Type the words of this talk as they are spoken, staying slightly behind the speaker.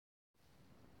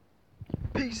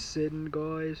Peace in,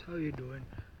 guys, how you doing?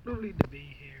 Lovely to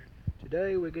be here.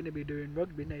 Today we're going to be doing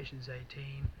Rugby Nations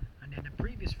 18, and in the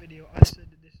previous video I said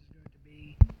that this is going to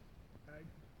be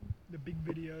the big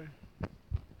video,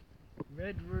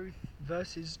 Redruth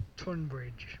versus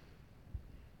Tonbridge.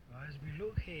 As we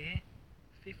look here,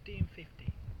 50 and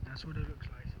 50, that's what it looks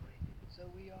like to me. So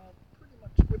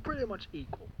we're pretty much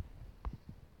equal.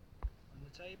 On the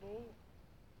table,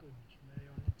 good.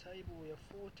 On the table we are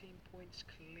 14 points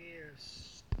clear of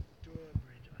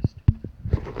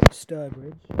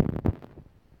Stourbridge.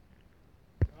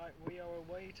 Right, we are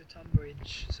away to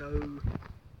Tonbridge, so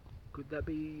could that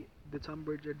be the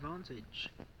Tonbridge advantage?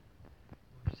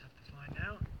 We'll just have to find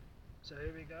out. So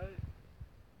here we go.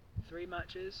 3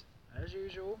 matches, as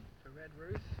usual, for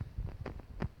Redruth.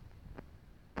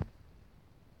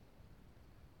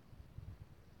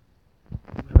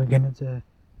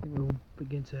 We'll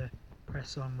begin to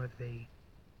press on with the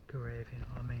career, if you know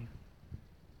what I mean.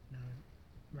 No,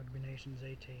 Rugby Nations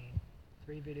 18.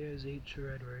 3 videos each for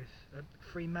Redruth.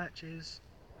 3 matches.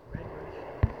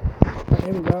 Redruth.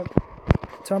 Here we go.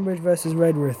 Tonbridge versus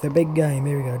Redruth. A big game.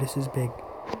 Here we go. This is big.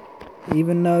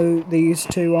 Even though these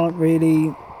two aren't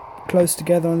really close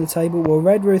together on the table. Well,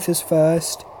 Redruth is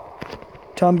first.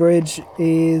 Tonbridge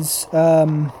is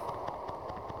 10th.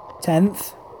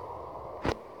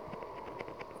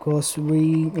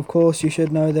 Of course, you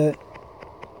should know that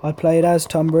I played as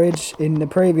Tonbridge in the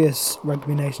previous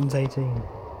Rugby Nations 18.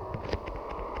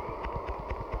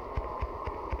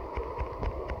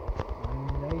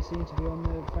 And they seem to be on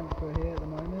the front foot here at the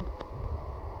moment.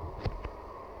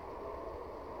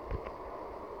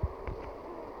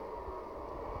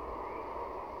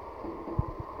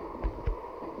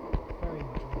 Very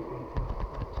much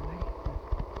actually.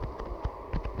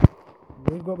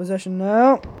 We've got possession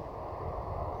now.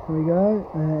 Here we go,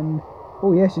 and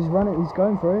oh yes, he's running, he's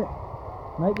going for it,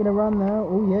 making a run now.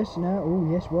 Oh yes,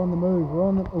 we're on the move,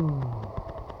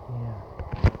 yeah,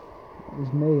 that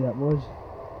was me, that was.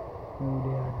 Oh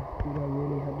dear, did I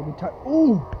really have to be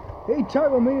oh, he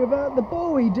tackled me without the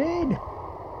ball, he did.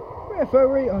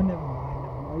 Referee, oh never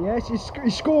mind. Yes, he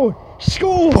scored,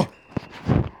 score.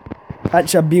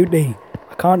 That's a beauty.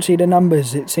 I can't see the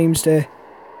numbers, it seems to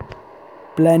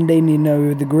blend in, you know,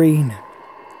 with the green.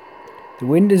 The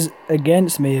wind is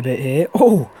against me a bit here.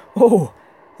 Oh,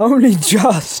 only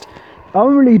just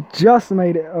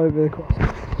made it over the cross.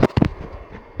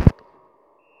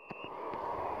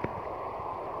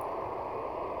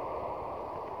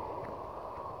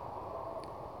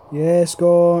 Yes,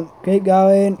 go on, keep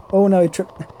going. Oh no, he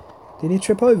tripped. Did he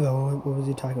trip over or was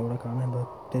he tackled? I can't remember.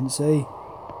 Didn't see.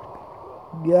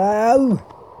 Go.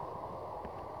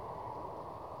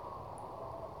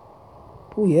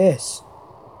 Oh yes.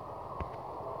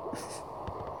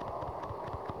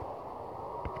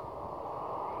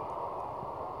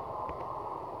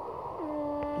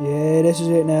 Yeah, this is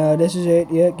it now, this is it.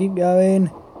 Yeah, keep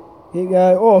going. Keep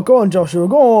going. Oh, go on, Joshua,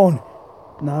 go on.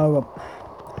 No,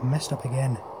 I messed up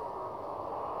again.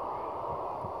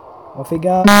 Off he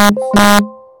goes.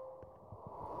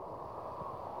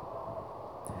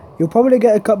 You'll probably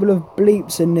get a couple of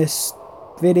bleeps in this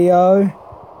video,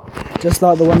 just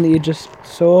like the one that you just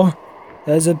saw.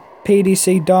 There's a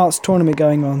PDC darts tournament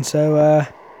going on, so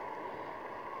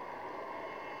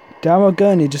Darryl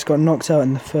Gurney just got knocked out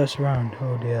in the first round.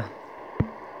 Oh dear.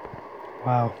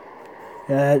 Wow.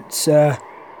 It's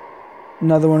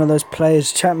another one of those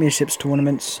Players Championships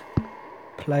tournaments.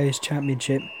 Players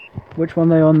Championship. Which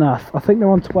one are they on now? I think they're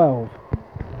on 12.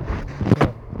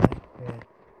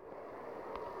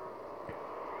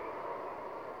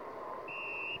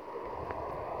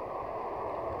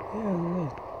 Yeah,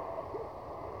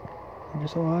 I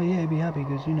just thought, oh yeah, be happy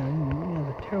because, you know, a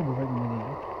terrible record with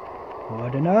you. I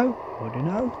don't know.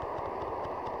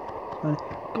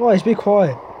 Guys, be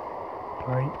quiet.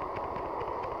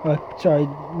 Sorry,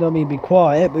 not me be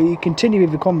quiet, but you continue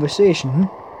with the conversation.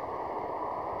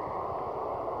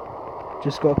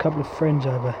 Just got a couple of friends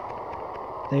over.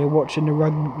 They are watching the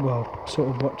rugby, well, sort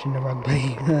of watching the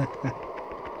rugby.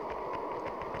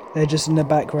 They're just in the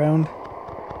background.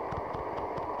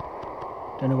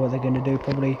 Don't know what they're going to do,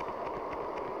 probably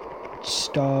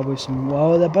star with some,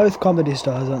 well, they're both comedy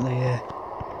stars, aren't they? Yeah.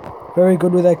 Very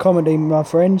good with their comedy, my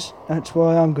friends. That's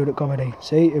why I'm good at comedy.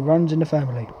 See, it runs in the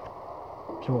family.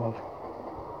 Sort of.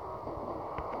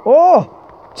 Oh!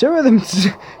 Two of them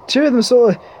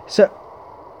sort of, so,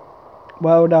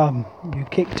 well done. You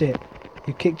kicked it.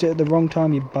 You kicked it at the wrong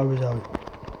time, you bozo.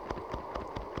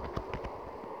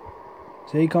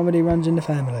 See, comedy runs in the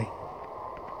family.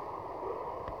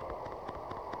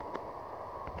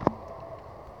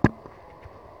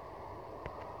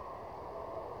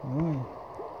 Right.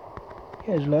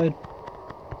 He has a low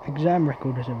exam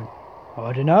record or something.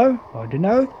 I don't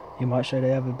know. You might say they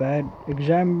have a bad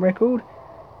exam record.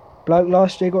 Bloke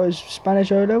last year got his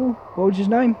Spanish O level. What was his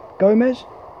name? Gomez?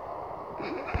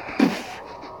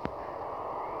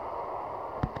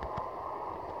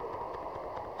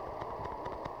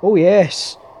 Oh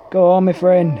yes. Go on, my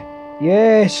friend.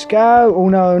 Yes, go. Oh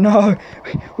no, no.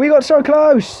 We got so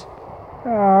close.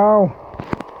 Ow.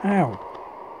 Ow.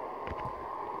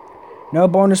 No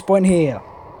bonus point here.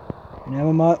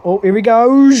 Never mind. Oh, here he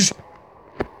goes.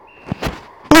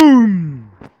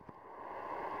 Boom.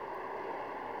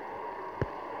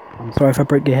 I'm sorry if I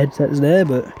break your headsets there,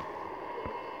 but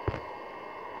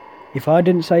if I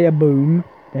didn't say a boom,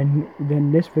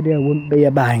 then this video wouldn't be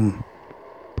a bang.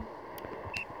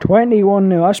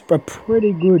 21-0. That's a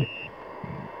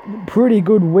pretty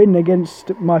good win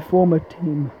against my former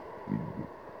team.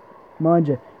 Mind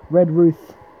you, Red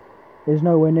Ruth is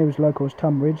nowhere near as local as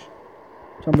Tunbridge.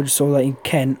 Tunbridge saw that in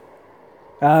Kent.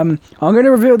 I'm going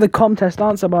to reveal the contest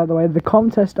answer, by the way. The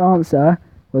contest answer,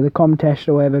 or the contest,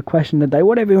 or whatever, question of the day,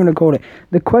 whatever you want to call it.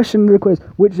 The question of the quiz,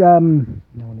 which no one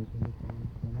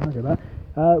is about.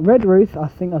 Red Ruth, I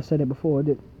think I said it before.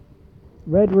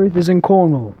 Red Ruth is in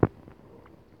Cornwall.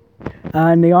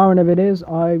 And the irony of it is,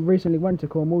 I recently went to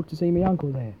Cornwall to see my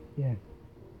uncle there. Yeah.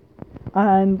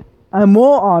 And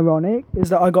more ironic is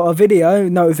that I got a video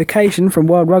notification from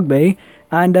World Rugby,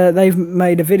 and they've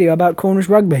made a video about Cornish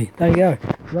rugby. There you go.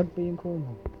 Rugby in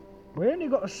Cornwall. We only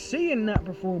got a C in that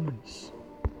performance.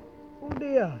 Oh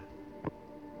dear.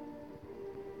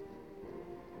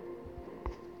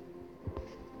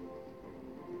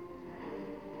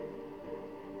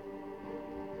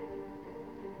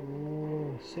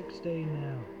 Oh, 16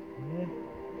 now. Yeah.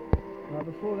 Right,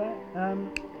 before that,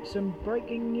 some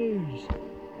breaking news.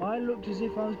 I looked as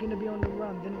if I was going to be on the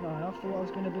run, didn't I? I thought I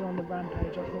was going to be on the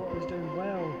rampage. I thought I was doing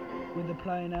well with the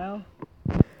play now.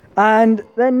 And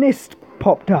then this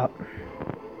popped up.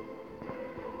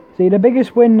 See, the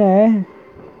biggest win there,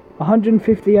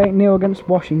 158-0 against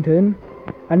Washington.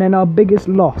 And then our biggest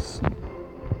loss.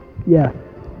 Yeah,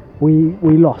 we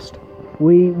lost.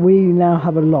 We now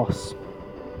have a loss.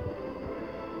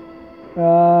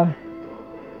 I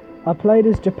played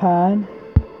as Japan.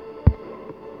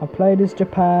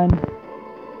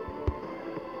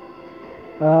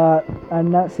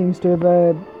 And that seems to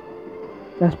have,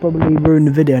 that's probably ruined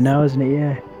the video now, isn't it?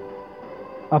 Yeah.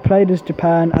 I played as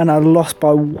Japan and I lost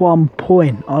by 1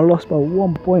 point. I was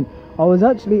going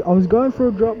for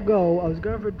a drop goal.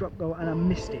 And I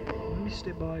missed it.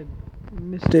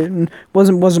 And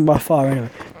wasn't by far anyway.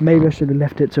 Maybe I should have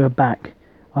left it to a back.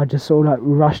 I just sort of like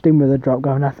rushed in with a drop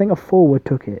goal, and I think a forward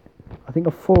took it.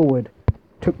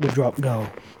 Took the drop goal.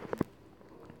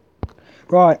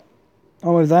 Right,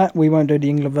 on with that. We won't do the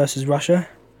England versus Russia.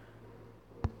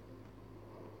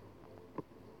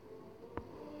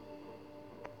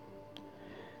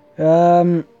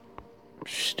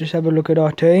 Just have a look at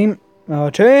our team.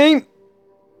 Our team.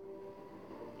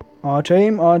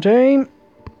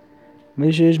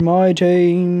 This is my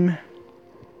team.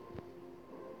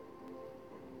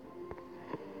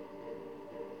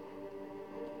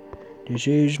 This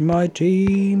is my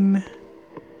team.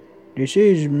 This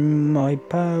is my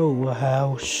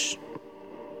powerhouse.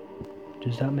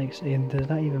 Does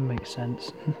that even make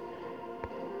sense?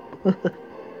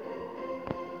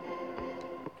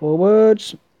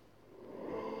 Forwards.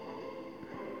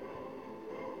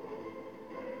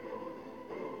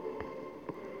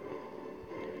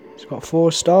 It's got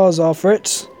 4 stars, our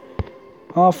Fritz.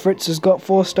 Our Fritz has got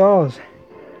 4 stars.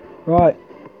 Right.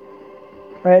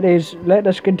 Let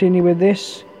us continue with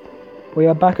this. We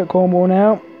are back at Cornwall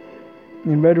now.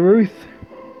 In Red Ruth.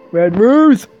 Red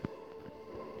Ruth!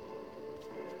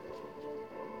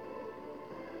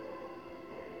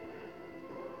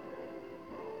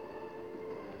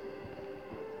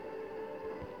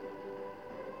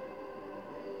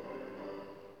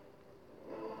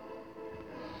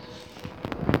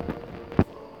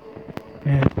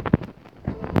 Yeah.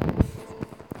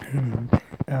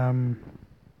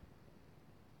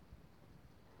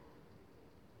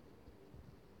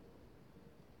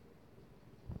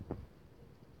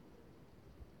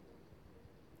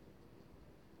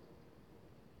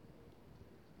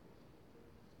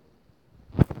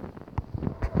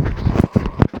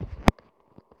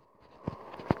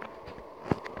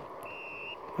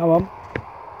 Come on.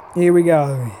 Here we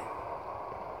go.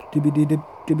 Oh,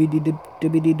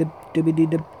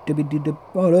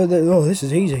 this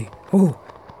is easy.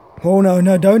 Oh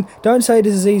no, don't say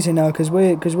this is easy now, because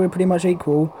we're pretty much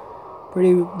equal.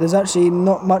 There's actually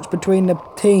not much between the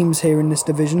teams here in this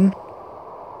division.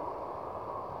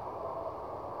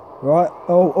 Right.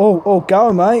 Oh,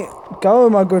 go, mate. Go,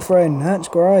 my good friend. That's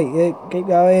great. Yeah, keep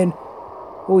going.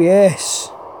 Oh, yes.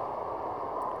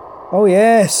 Oh,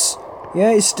 yes.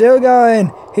 Yeah, he's still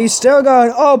going. He's still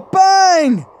going. Oh,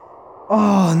 bang!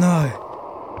 Oh, no.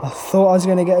 I thought I was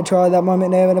going to get a try at that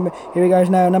moment there. Here he goes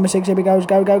now. Number 6. Here he goes.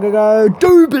 Go, go, go, go.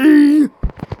 Doobie!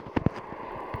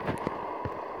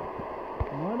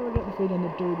 Why do I get the feeling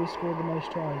that Doobie scored the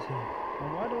most tries here?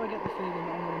 And why do I get the feeling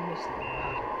that I'm going to miss it?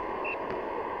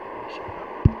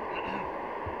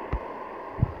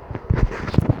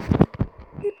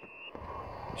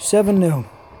 7-0.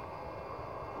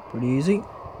 Pretty easy.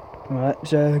 Alright,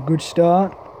 so good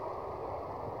start.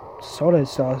 Solid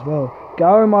start as well.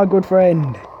 Go, my good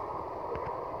friend.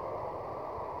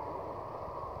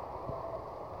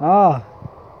 Ah,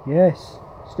 yes.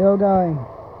 Still going.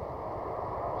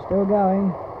 Still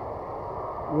going.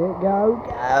 Yeah, go,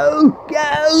 go,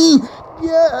 go,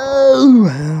 go. Oh,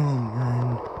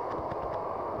 man.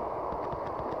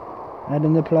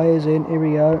 Adding the players in. Here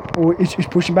we go. Oh, he's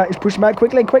pushing back. He's pushing back.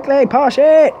 Quickly, quickly. Pass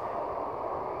it.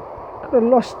 Could have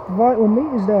lost vital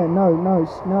meters there.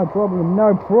 No problem.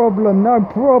 No problem. No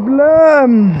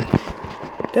problem.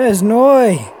 There's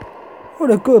Noy. What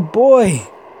a good boy.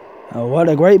 Oh, what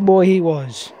a great boy he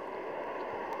was.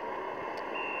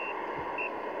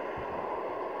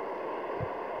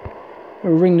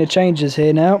 We'll ring the changes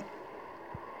here now.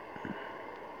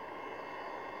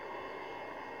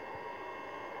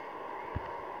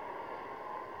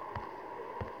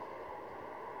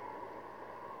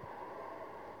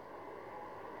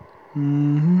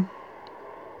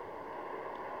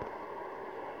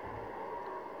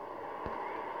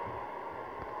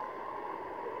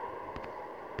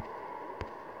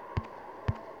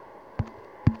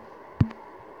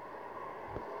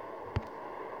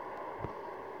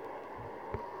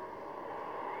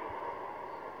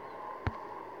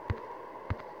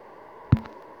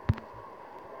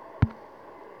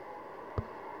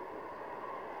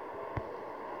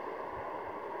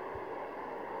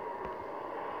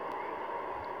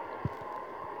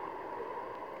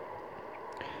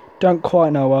 Don't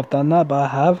quite know why I've done that, but I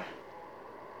have.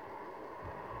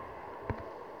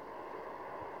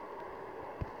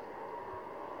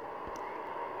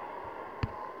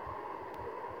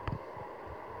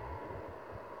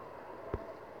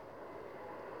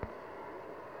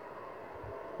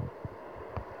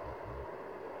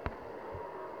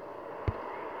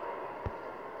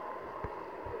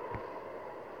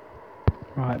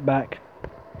 Right, back.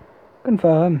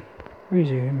 Confirm.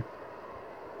 Resume.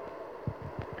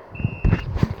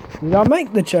 Did I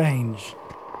make the change?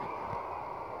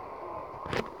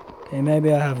 Okay,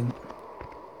 maybe I haven't.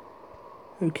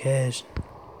 Who cares?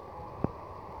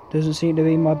 Doesn't seem to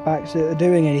be my backs that are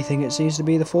doing anything. It seems to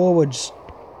be the forwards.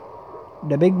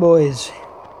 The big boys.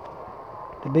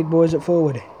 The big boys at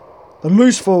forward. The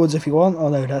loose forwards if you want. Oh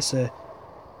no, that's a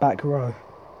back row.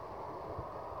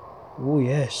 Oh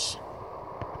yes.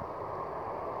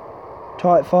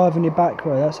 Tight 5 in your back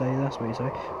row. That's what you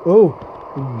say. Oh.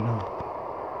 Oh no.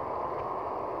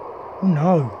 Oh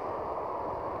no.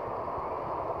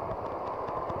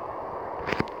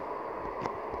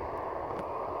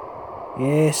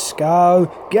 Yes, go.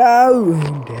 Go.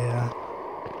 Oh dear.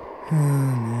 Oh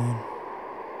man.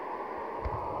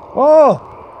 Oh!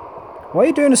 Why are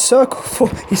you doing a circle for?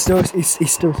 He's still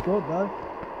scored though.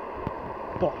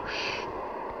 Bosh.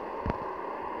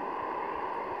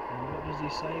 And what does he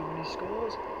say when he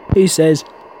scores? He says,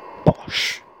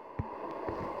 bosh.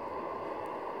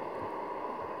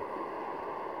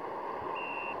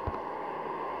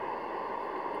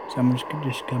 Someone's could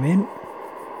just come in.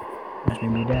 Must be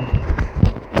me, Dad.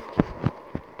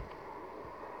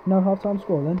 No half-time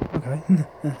score then? Okay.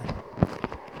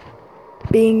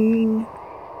 Bing!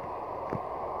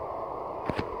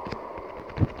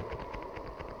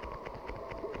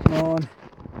 Come on.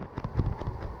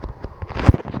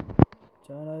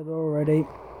 Turnover already.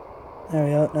 There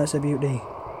we are, that's a beauty.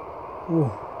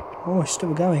 Oh, it's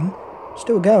still going.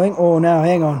 Still going. Oh, now,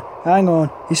 hang on.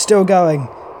 He's still going.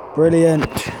 Brilliant.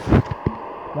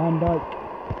 Van Dijk.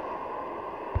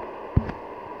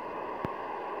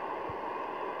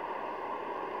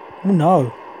 Oh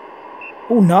no.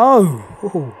 Oh no.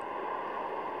 Oh.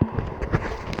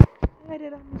 Where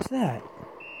did I miss that?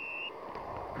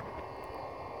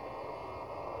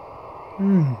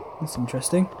 That's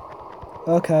interesting.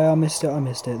 Okay, I missed it.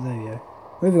 There you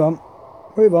go.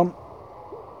 Move on.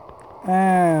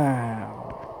 Ow.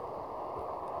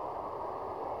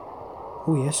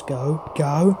 Oh yes, go.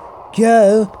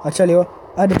 I tell you what,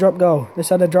 I had a drop goal. Let's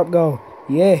have a drop goal.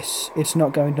 Yes, it's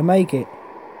not going to make it.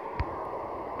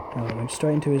 Oh, it went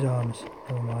straight into his arms.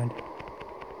 Never mind.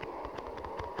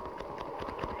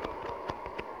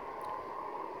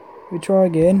 We try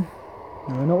again.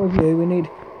 No, not with you. We need...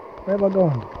 Where have I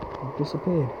gone? I've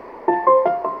disappeared.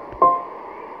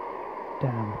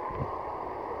 Damn.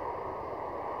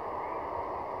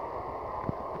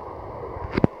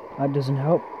 That doesn't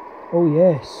help. Oh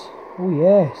yes. Oh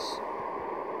yes.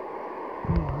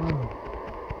 Oh,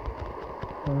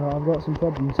 no. I've got some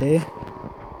problems here.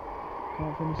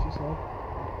 Can't finish this off.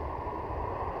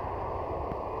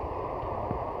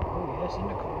 Oh yes, in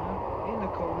the corner. In the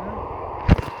corner.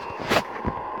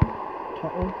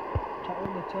 Tattle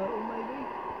the turtle maybe?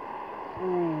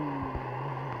 Oh.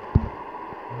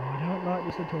 No, I don't like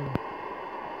this at all.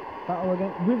 Battle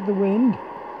again with the wind.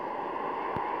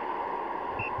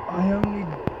 I only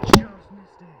just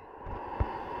missed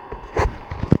it.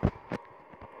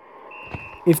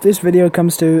 If this video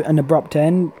comes to an abrupt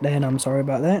end, then I'm sorry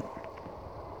about that.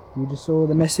 You just saw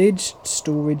the message,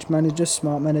 storage manager,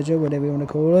 smart manager, whatever you want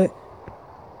to call it.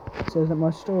 It says that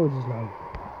my storage is low.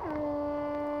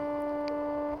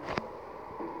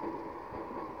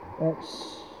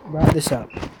 Let's wrap this up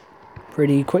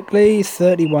pretty quickly.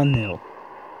 31-0.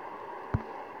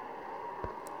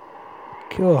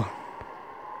 Cool.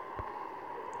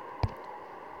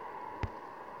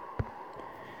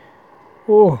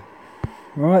 Oh,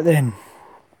 right then.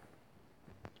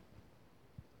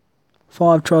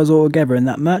 5 tries altogether in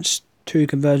that match. 2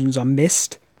 conversions I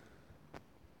missed.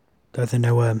 Don't think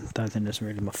that's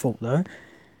really my fault though.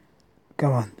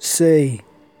 Come on, C,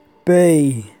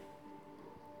 B.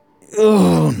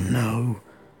 Oh no.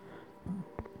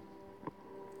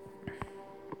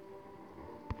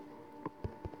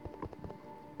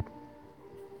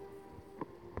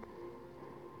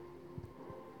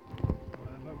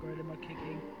 I've upgraded my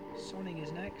kicking. Sonning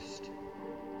is next.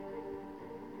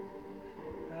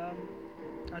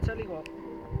 I tell you what,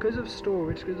 because of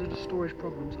the storage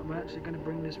problems, I'm actually going to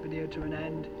bring this video to an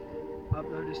end,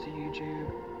 upload this to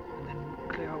YouTube, and then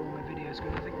clear out all my videos,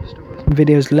 because I think there's still got some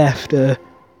videos left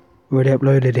already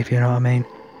uploaded, if you know what I mean.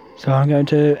 So I'm going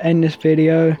to end this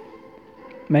video,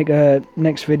 make a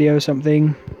next video or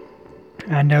something,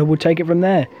 and we'll take it from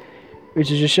there.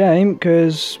 Which is a shame,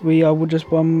 because we are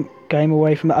just one game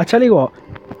away from that. I tell you what,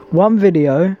 one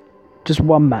video, just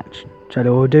one match. So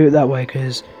we'll do it that way,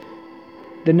 because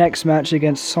the next match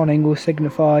against Sonic will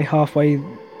signify halfway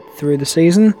through the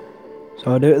season.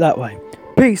 So I'll do it that way.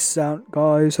 Peace out,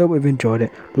 guys. Hope you've enjoyed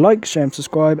it. Like, share, and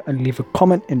subscribe, and leave a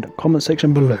comment in the comment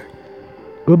section below.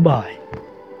 Goodbye.